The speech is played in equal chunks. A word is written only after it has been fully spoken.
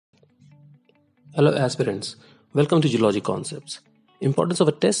Hello aspirants, welcome to Geology Concepts. Importance of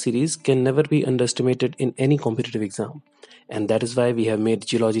a test series can never be underestimated in any competitive exam, and that is why we have made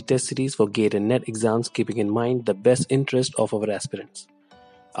Geology test series for GATE and NET exams, keeping in mind the best interest of our aspirants.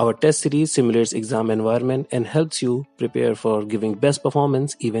 Our test series simulates exam environment and helps you prepare for giving best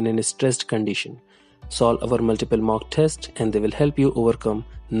performance even in a stressed condition. Solve our multiple mock tests and they will help you overcome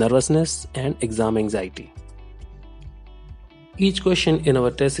nervousness and exam anxiety. Each question in our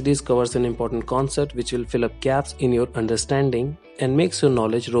test series covers an important concept which will fill up gaps in your understanding and makes your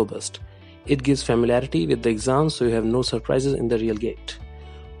knowledge robust. It gives familiarity with the exam so you have no surprises in the real gate.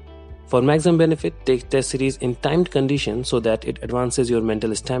 For maximum benefit, take test series in timed conditions so that it advances your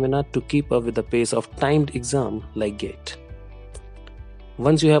mental stamina to keep up with the pace of timed exam like GATE.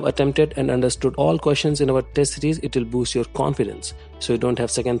 Once you have attempted and understood all questions in our test series, it will boost your confidence so you don't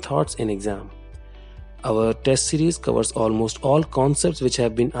have second thoughts in exam. Our test series covers almost all concepts which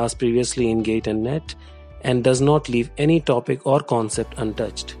have been asked previously in GATE and NET and does not leave any topic or concept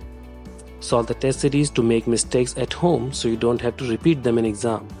untouched. Solve the test series to make mistakes at home so you don't have to repeat them in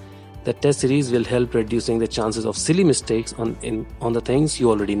exam. The test series will help reducing the chances of silly mistakes on the things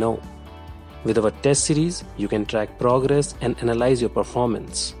you already know. With our test series, you can track progress and analyze your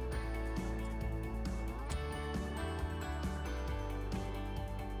performance.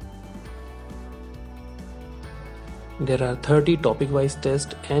 There are 30 topic-wise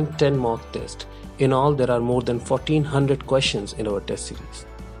tests and 10 mock tests. In all, there are more than 1400 questions in our test series.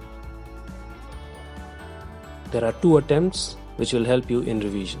 There are 2 attempts which will help you in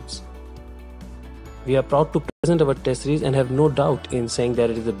revisions. We are proud to present our test series and have no doubt in saying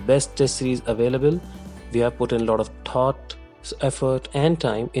that it is the best test series available. We have put in a lot of thought, effort and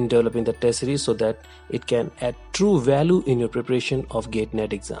time in developing the test series so that it can add true value in your preparation of GATE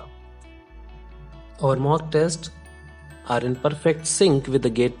NET exam. Our mock tests are in perfect sync with the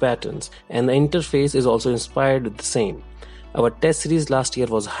GATE patterns and the interface is also inspired with the same. Our test series last year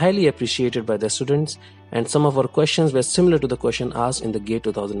was highly appreciated by the students and some of our questions were similar to the question asked in the GATE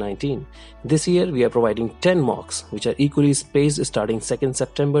 2019. This year we are providing 10 mocks which are equally spaced starting 2nd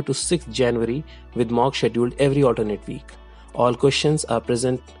September to 6th January with mock scheduled every alternate week. All questions are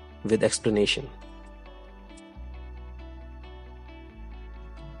present with explanation.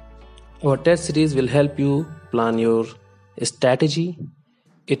 Our test series will help you plan your strategy.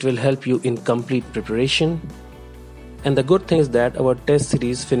 It will help you in complete preparation. And the good thing is that our test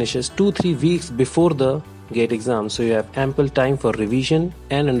series finishes 2-3 weeks before the GATE exam, so you have ample time for revision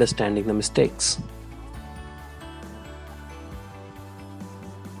and understanding the mistakes.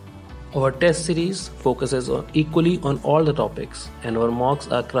 Our test series focuses equally on all the topics and our mocks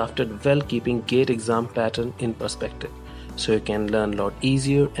are crafted well keeping GATE exam pattern in perspective, so you can learn a lot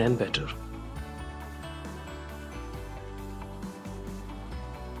easier and better.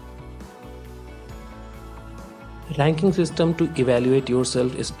 Ranking system to evaluate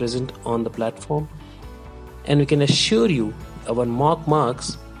yourself is present on the platform and we can assure you our mock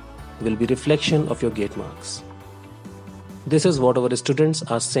marks will be reflection of your GATE marks. This is what our students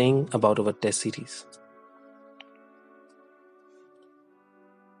are saying about our test series.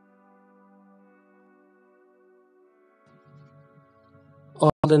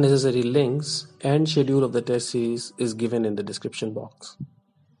 All the necessary links and schedule of the test series is given in the description box.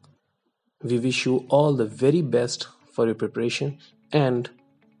 We wish you all the very best for your preparation and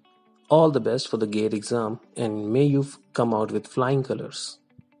all the best for the GATE exam and may you come out with flying colors.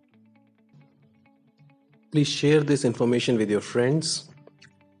 Please share this information with your friends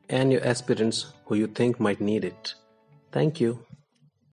and your aspirants who you think might need it. Thank you.